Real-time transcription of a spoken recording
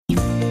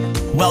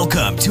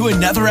Welcome to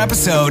another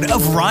episode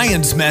of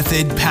Ryan's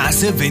Method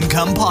Passive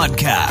Income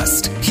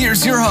Podcast.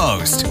 Here's your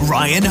host,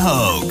 Ryan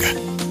Hogue.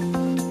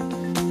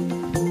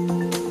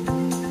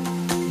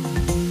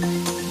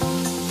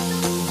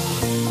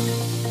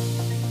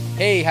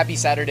 Hey, happy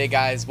Saturday,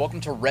 guys.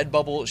 Welcome to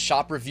Redbubble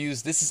Shop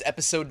Reviews. This is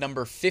episode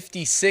number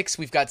 56.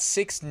 We've got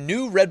 6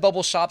 new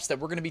Redbubble shops that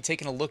we're going to be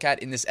taking a look at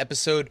in this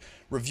episode,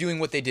 reviewing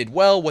what they did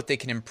well, what they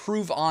can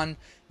improve on.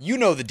 You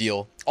know the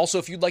deal. Also,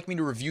 if you'd like me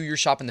to review your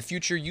shop in the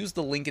future, use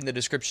the link in the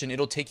description.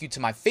 It'll take you to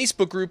my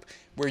Facebook group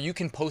where you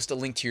can post a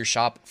link to your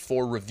shop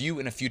for review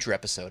in a future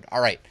episode.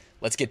 All right,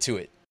 let's get to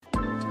it.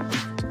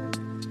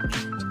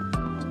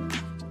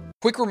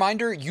 Quick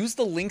reminder, use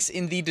the links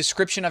in the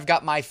description. I've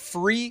got my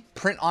free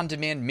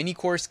print-on-demand mini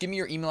course. Give me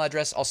your email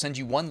address. I'll send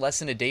you 1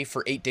 lesson a day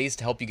for 8 days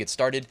to help you get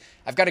started.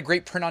 I've got a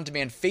great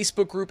print-on-demand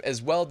Facebook group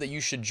as well that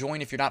you should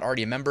join if you're not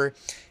already a member.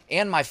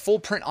 And my full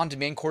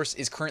print-on-demand course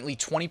is currently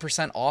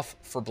 20% off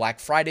for Black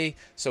Friday.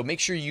 So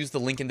make sure you use the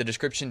link in the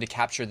description to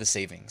capture the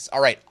savings.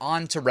 All right,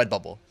 on to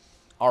Redbubble.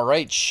 All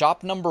right,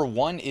 shop number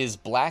 1 is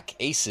Black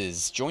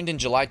Aces. Joined in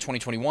July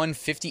 2021,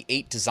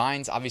 58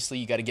 designs. Obviously,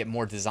 you got to get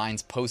more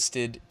designs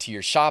posted to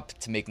your shop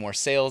to make more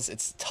sales.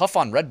 It's tough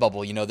on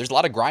Redbubble. You know, there's a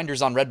lot of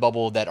grinders on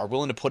Redbubble that are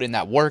willing to put in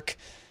that work.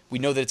 We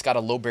know that it's got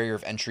a low barrier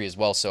of entry as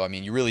well. So, I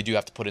mean, you really do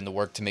have to put in the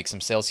work to make some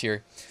sales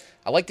here.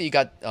 I like that you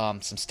got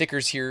some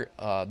stickers here.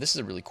 This is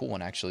a really cool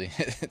one, actually.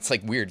 It's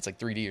like weird. It's like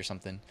 3D or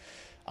something.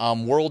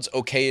 World's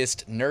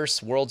okayest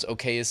nurse, world's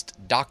okayest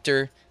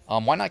doctor.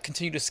 Why not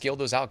continue to scale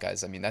those out,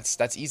 guys? I mean,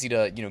 that's easy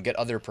to, get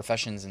other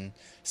professions and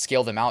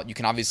scale them out. You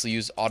can obviously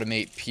use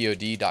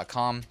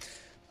automatepod.com.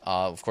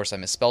 Of course, I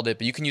misspelled it,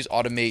 but you can use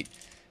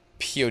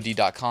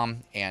automatepod.com,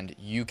 and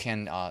you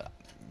can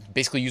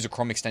basically use a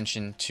Chrome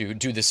extension to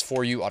do this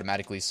for you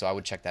automatically. So I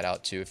would check that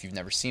out too if you've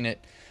never seen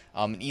it.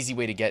 An easy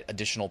way to get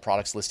additional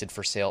products listed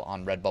for sale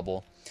on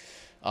Redbubble.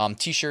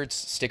 T-shirts,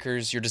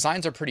 stickers, your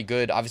designs are pretty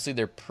good. Obviously,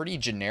 they're pretty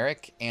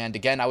generic. And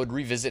again, I would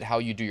revisit how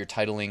you do your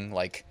titling,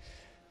 like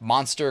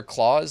monster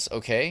claws,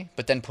 okay,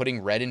 but then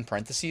putting red in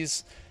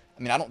parentheses.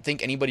 I mean, I don't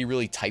think anybody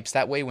really types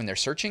that way when they're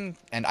searching,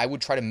 and I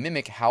would try to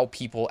mimic how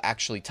people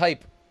actually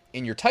type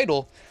in your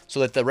title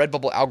so that the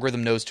Redbubble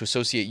algorithm knows to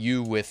associate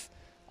you with,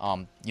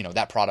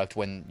 that product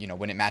when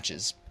it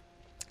matches.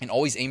 And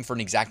always aim for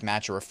an exact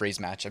match or a phrase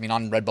match. I mean,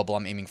 on Redbubble,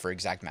 I'm aiming for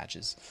exact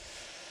matches.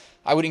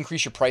 I would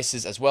increase your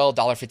prices as well.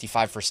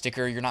 $1.55 for a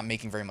sticker. You're not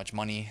making very much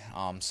money.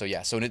 So to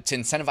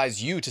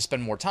incentivize you to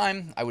spend more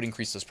time, I would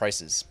increase those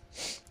prices.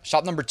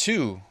 Shop number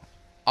 2,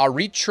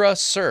 Aritra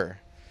Sir.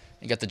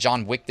 You got the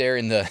John Wick there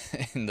in the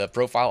in the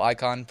profile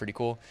icon. Pretty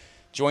cool.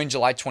 Joined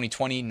July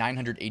 2020,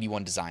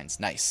 981 designs.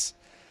 Nice.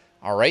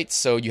 All right,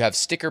 so you have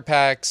sticker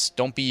packs.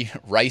 Don't be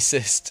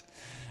racist.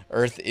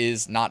 Earth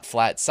is not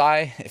flat.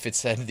 Sigh. If it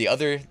said the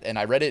other and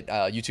I read it,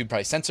 YouTube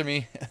probably censor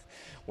me.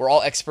 We're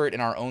all expert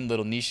in our own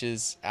little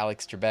niches.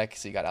 Alex Trebek.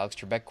 So you got Alex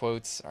Trebek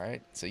quotes. All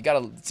right. So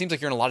it seems like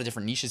you're in a lot of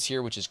different niches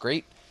here, which is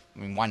great. I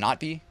mean, why not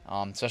be?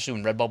 Especially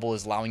when Redbubble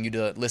is allowing you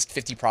to list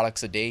 50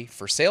 products a day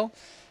for sale.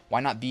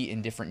 Why not be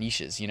in different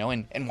niches,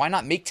 And why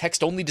not make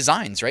text-only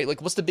designs, right?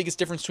 Like, what's the biggest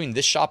difference between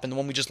this shop and the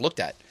one we just looked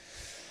at?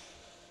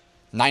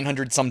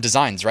 900 some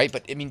designs, right?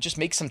 But, I mean, just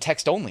make some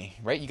text only,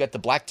 right? You got the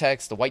black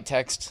text, the white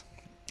text,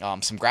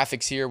 some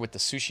graphics here with the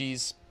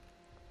sushis.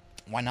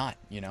 Why not,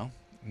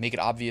 Make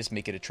it obvious,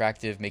 make it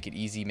attractive, make it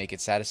easy, make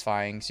it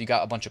satisfying. So you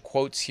got a bunch of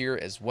quotes here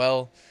as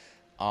well.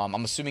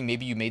 I'm assuming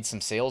maybe you made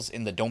some sales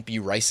in the don't be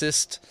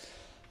racist,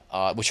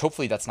 which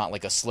hopefully that's not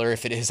like a slur.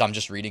 If it is, I'm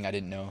just reading. I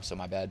didn't know, so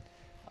my bad.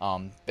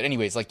 But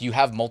anyways, like you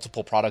have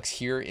multiple products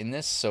here in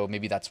this, so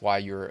maybe that's why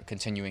you're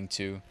continuing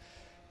to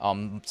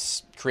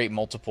create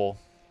multiple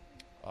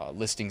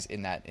listings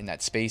in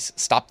that space.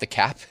 Stop the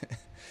cap.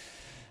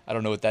 I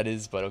don't know what that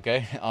is, but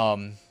okay.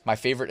 My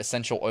favorite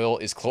essential oil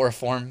is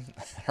chloroform.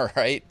 All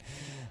right.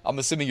 I'm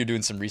assuming you're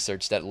doing some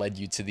research that led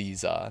you to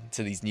these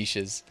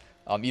niches.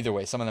 Either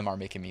way, some of them are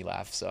making me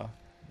laugh, so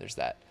there's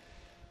that.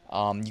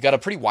 You got a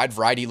pretty wide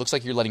variety. It looks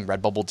like you're letting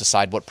Redbubble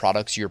decide what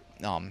products your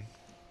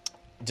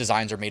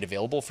designs are made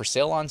available for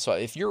sale on. So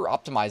if you're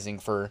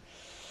optimizing for,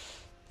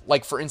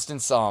 like, for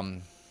instance,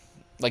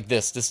 like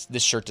this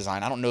shirt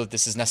design, I don't know if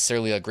this is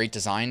necessarily a great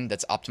design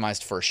that's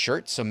optimized for a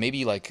shirt. So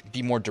maybe like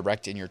be more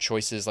direct in your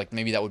choices. Like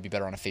maybe that would be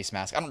better on a face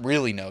mask. I don't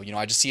really know.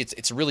 I just see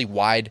it's a really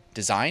wide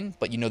design,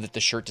 but that the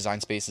shirt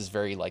design space is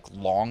very like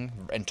long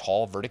and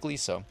tall vertically.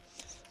 So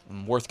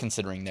worth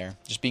considering there.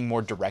 Just being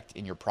more direct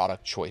in your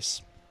product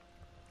choice.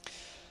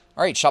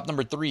 All right, shop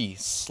number 3,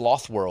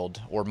 Sloth World,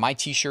 or My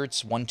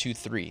T-Shirts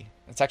 123.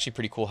 It's actually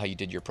pretty cool how you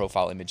did your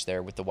profile image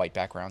there with the white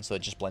background, so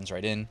it just blends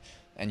right in,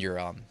 and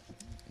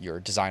your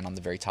design on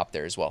the very top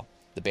there as well,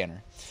 the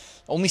banner.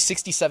 Only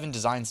 67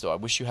 designs though. I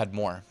wish you had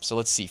more. So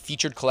let's see.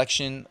 Featured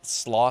collection,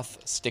 Sloth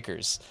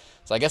stickers.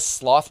 So I guess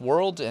Sloth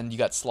World, and you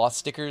got Sloth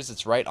stickers.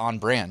 It's right on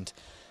brand.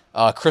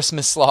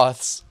 Christmas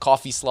sloths,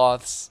 coffee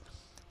sloths,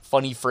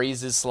 funny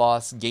phrases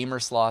sloths, gamer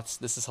sloths.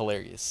 This is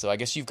hilarious. So I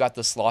guess you've got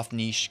the sloth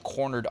niche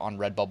cornered on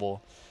Redbubble.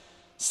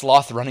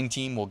 Sloth running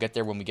team, we'll get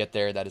there when we get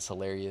there. That is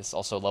hilarious.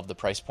 Also love the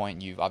price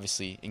point. You've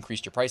obviously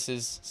increased your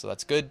prices, so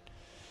that's good.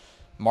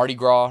 Mardi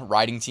Gras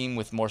riding team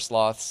with more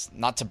sloths.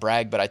 Not to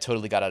brag, but I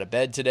totally got out of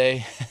bed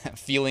today.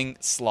 Feeling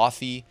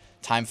slothy.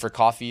 Time for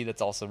coffee.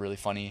 That's also really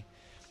funny.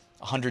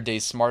 100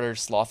 Days Smarter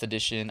Sloth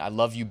Edition. I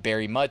love you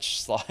very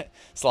much.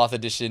 Sloth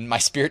Edition. My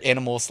Spirit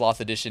Animal Sloth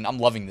Edition. I'm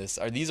loving this.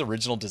 Are these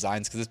original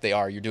designs? Because if they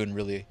are, you're doing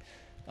really,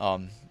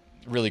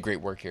 really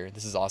great work here.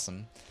 This is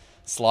awesome.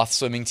 Sloth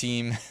swimming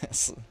team.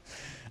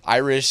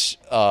 Irish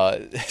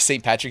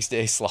St. Patrick's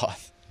Day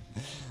sloth.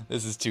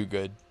 This is too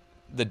good.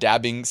 The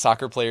dabbing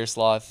soccer player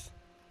sloth.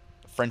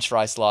 French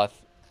fry sloth.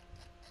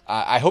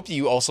 I hope that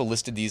you also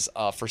listed these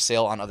for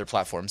sale on other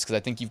platforms, because I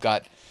think you've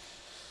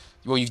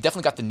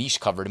definitely got the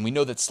niche covered, and we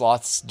know that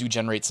sloths do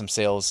generate some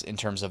sales in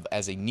terms of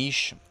as a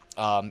niche,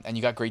 and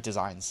you got great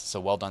designs, so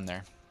well done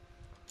there.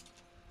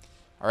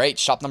 All right,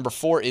 shop number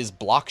 4 is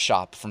Block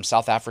Shop from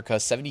South Africa.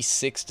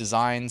 76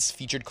 designs.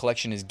 Featured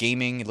collection is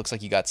gaming. It looks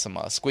like you got some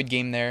Squid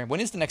Game there. When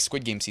is the next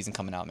Squid Game season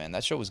coming out, man?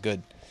 That show was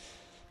good.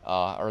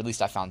 Or at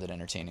least I found it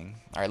entertaining.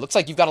 All right, looks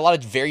like you've got a lot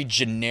of very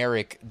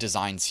generic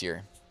designs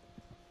here.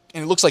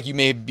 And it looks like you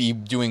may be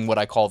doing what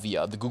I call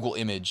the Google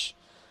image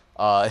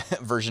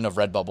version of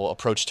Redbubble,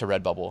 approach to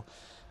Redbubble.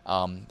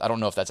 I don't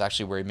know if that's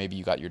actually where maybe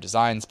you got your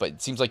designs, but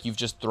it seems like you've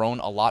just thrown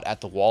a lot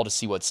at the wall to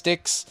see what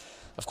sticks.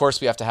 Of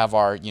course, we have to have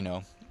our,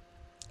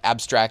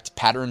 abstract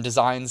pattern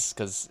designs,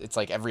 because it's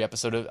like every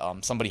episode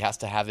of somebody has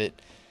to have it,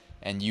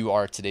 and you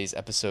are today's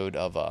episode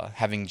of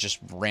having just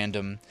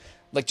random.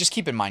 Like, just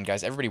keep in mind,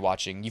 guys, everybody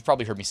watching, you've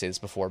probably heard me say this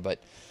before, but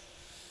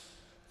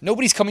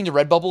nobody's coming to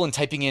Redbubble and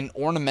typing in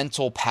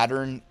ornamental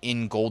pattern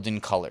in golden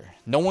color.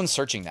 No one's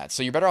searching that.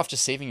 So you're better off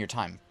just saving your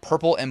time.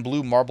 Purple and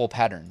blue marble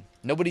pattern.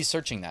 Nobody's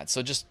searching that.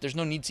 So just, there's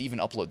no need to even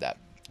upload that.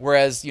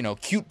 Whereas,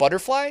 cute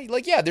butterfly,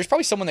 like, yeah, there's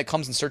probably someone that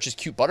comes and searches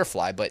cute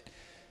butterfly, but,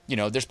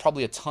 there's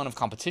probably a ton of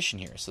competition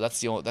here. So that's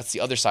the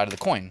other side of the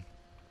coin.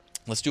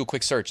 Let's do a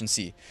quick search and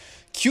see.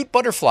 Cute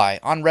butterfly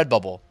on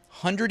Redbubble.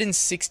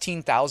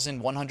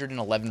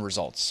 116,111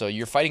 results. So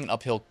you're fighting an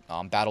uphill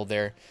battle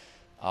there.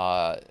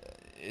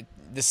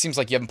 This seems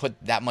like you haven't put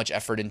that much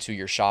effort into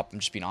your shop. I'm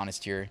just being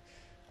honest here.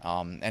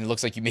 And it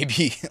looks like you may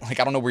be, I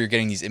don't know where you're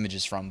getting these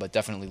images from, but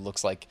definitely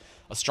looks like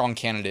a strong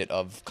candidate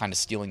of kind of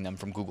stealing them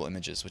from Google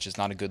Images, which is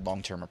not a good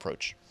long-term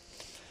approach.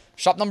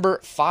 Shop number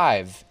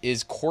 5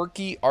 is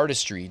Quirky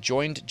Artistry.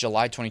 Joined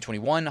July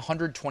 2021,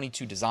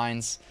 122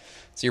 designs.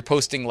 So you're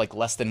posting like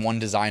less than one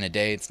design a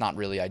day. It's not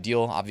really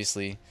ideal,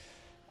 obviously.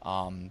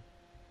 You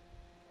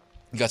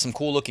got some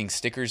cool looking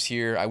stickers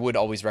here. I would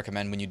always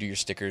recommend when you do your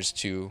stickers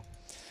to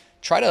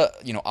try to,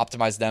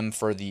 optimize them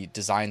for the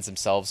designs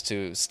themselves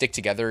to stick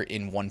together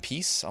in one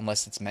piece,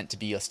 unless it's meant to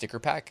be a sticker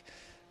pack.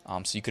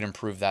 So you could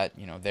improve that,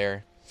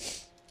 there.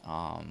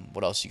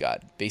 What else you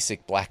got?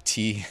 Basic black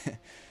tea.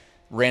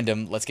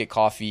 Random, let's get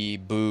coffee.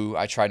 Boo,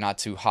 I try not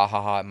to ha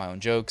ha ha at my own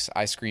jokes.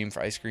 Ice cream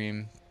for ice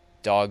cream.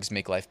 Dogs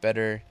make life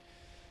better.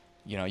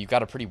 You've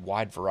got a pretty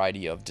wide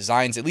variety of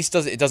designs. At least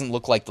it doesn't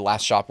look like the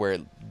last shop where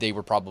they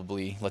were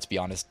probably, let's be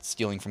honest,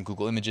 stealing from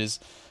Google Images.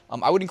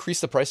 I would increase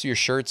the price of your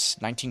shirts,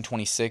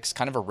 $19.26,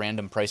 kind of a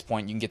random price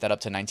point. You can get that up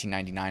to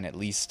 $19.99 at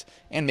least,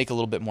 and make a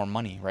little bit more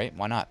money, right?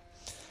 Why not?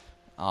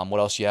 What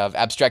else you have?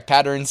 Abstract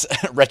patterns,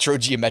 retro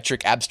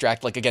geometric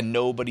abstract. Like, again,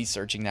 nobody's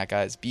searching that,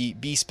 guys.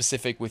 Be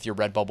specific with your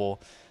Redbubble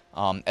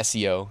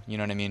SEO. You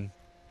know what I mean?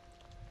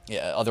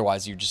 Yeah.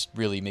 Otherwise, you're just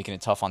really making it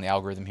tough on the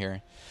algorithm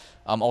here.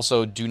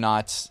 Also,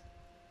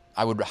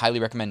 I would highly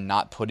recommend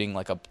not putting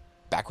like a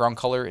background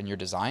color in your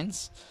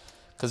designs,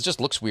 because it just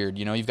looks weird.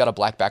 You've got a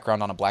black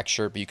background on a black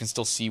shirt, but you can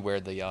still see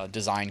where the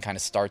design kind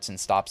of starts and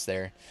stops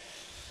there.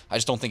 I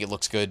just don't think it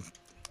looks good.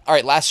 All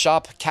right, last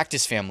shop,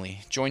 Cactus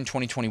Family. Joined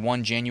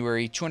 2021,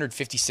 January,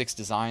 256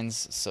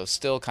 designs, so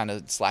still kind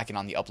of slacking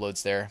on the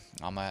uploads there.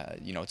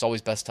 It's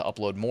always best to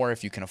upload more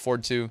if you can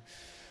afford to.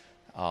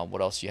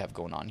 What else do you have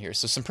going on here?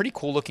 So some pretty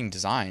cool looking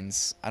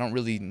designs. I don't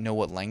really know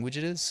what language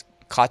it is.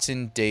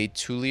 Cotton de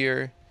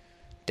Tulier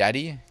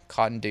Daddy,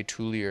 Cotton de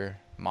Tulier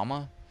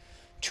Mama,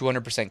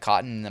 200%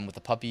 cotton, and then with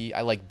a puppy.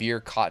 I like beer,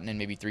 cotton, and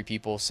maybe 3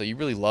 people. So you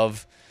really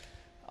love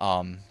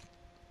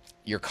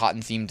your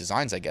cotton themed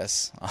designs, I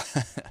guess.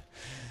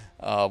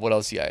 What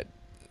else you got?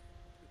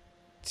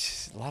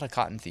 A lot of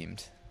cotton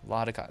themed. A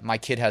lot of cotton. My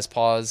kid has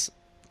paws.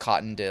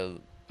 Cotton de.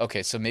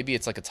 Okay, so maybe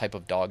it's like a type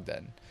of dog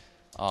then.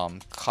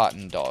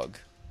 Cotton dog.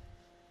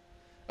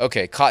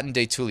 Okay, Cotton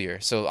de Tulier.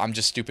 So I'm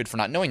just stupid for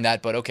not knowing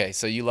that, but okay.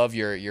 So you love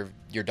your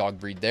dog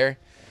breed there.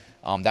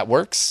 That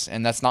works,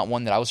 and that's not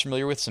one that I was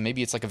familiar with. So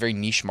maybe it's like a very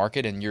niche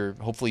market, and you're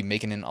hopefully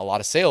making in a lot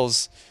of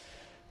sales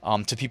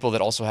to people that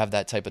also have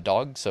that type of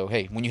dog. So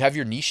hey, when you have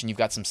your niche and you've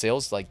got some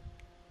sales, like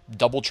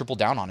double, triple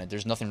down on it.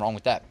 There's nothing wrong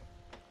with that.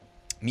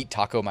 Meat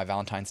taco, my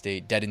Valentine's Day,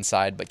 dead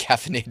inside but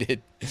caffeinated.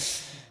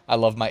 I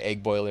love my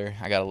egg boiler.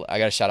 I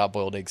gotta shout out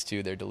boiled eggs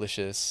too. They're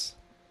delicious.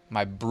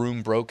 My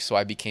broom broke, so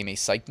I became a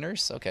psych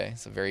nurse. Okay,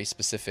 so very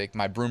specific.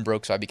 My broom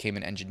broke, so I became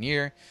an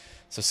engineer.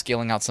 So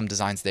scaling out some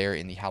designs there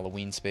in the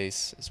Halloween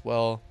space as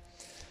well.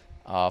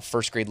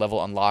 First grade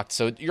level unlocked.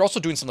 So you're also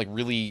doing some like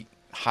really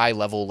high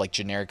level, like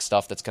generic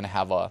stuff that's going to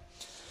have a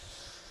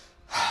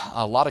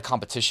lot of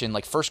competition,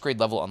 like first grade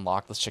level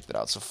unlocked. Let's check that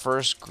out. So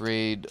first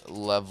grade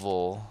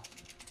level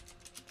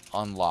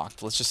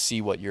unlocked. Let's just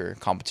see what your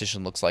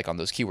competition looks like on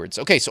those keywords.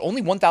 Okay, so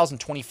only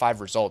 1,025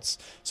 results.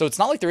 So it's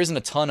not like there isn't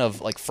a ton of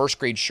like first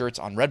grade shirts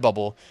on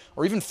Redbubble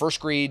or even first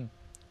grade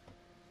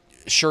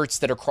shirts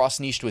that are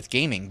cross-niched with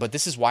gaming. But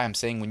this is why I'm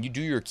saying when you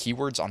do your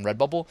keywords on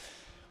Redbubble,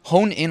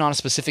 hone in on a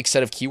specific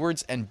set of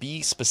keywords and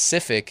be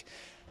specific.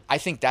 I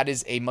think that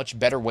is a much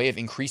better way of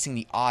increasing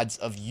the odds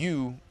of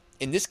you.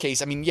 In this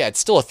case, I mean, yeah, it's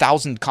still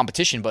 1,000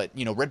 competition, but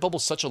you know,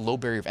 Redbubble's such a low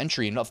barrier of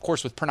entry, and of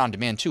course with print on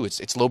demand too,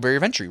 it's low barrier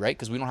of entry, right?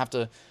 Because we don't have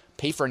to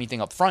pay for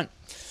anything up front.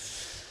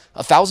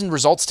 1,000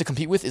 results to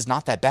compete with is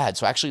not that bad.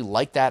 So I actually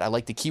like that. I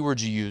like the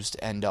keywords you used,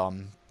 and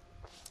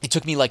it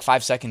took me like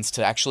 5 seconds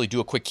to actually do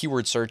a quick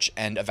keyword search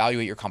and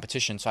evaluate your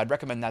competition. So I'd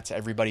recommend that to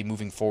everybody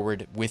moving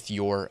forward with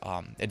your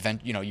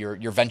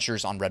your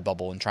ventures on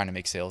Redbubble and trying to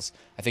make sales.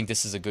 I think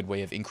this is a good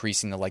way of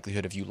increasing the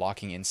likelihood of you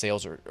locking in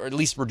sales, or at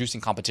least reducing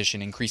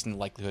competition, increasing the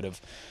likelihood of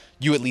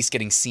you at least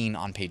getting seen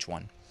on page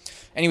one.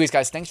 Anyways,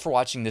 guys, thanks for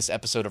watching this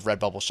episode of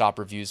Redbubble Shop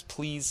Reviews.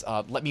 Please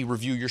let me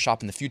review your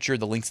shop in the future.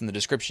 The link's in the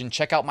description.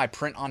 Check out my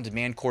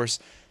print-on-demand course,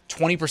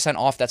 20%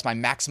 off. That's my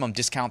maximum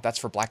discount. That's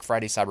for Black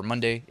Friday, Cyber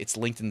Monday. It's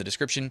linked in the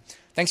description.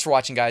 Thanks for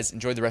watching, guys.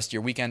 Enjoy the rest of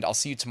your weekend. I'll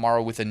see you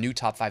tomorrow with a new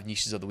Top 5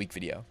 Niches of the Week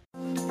video.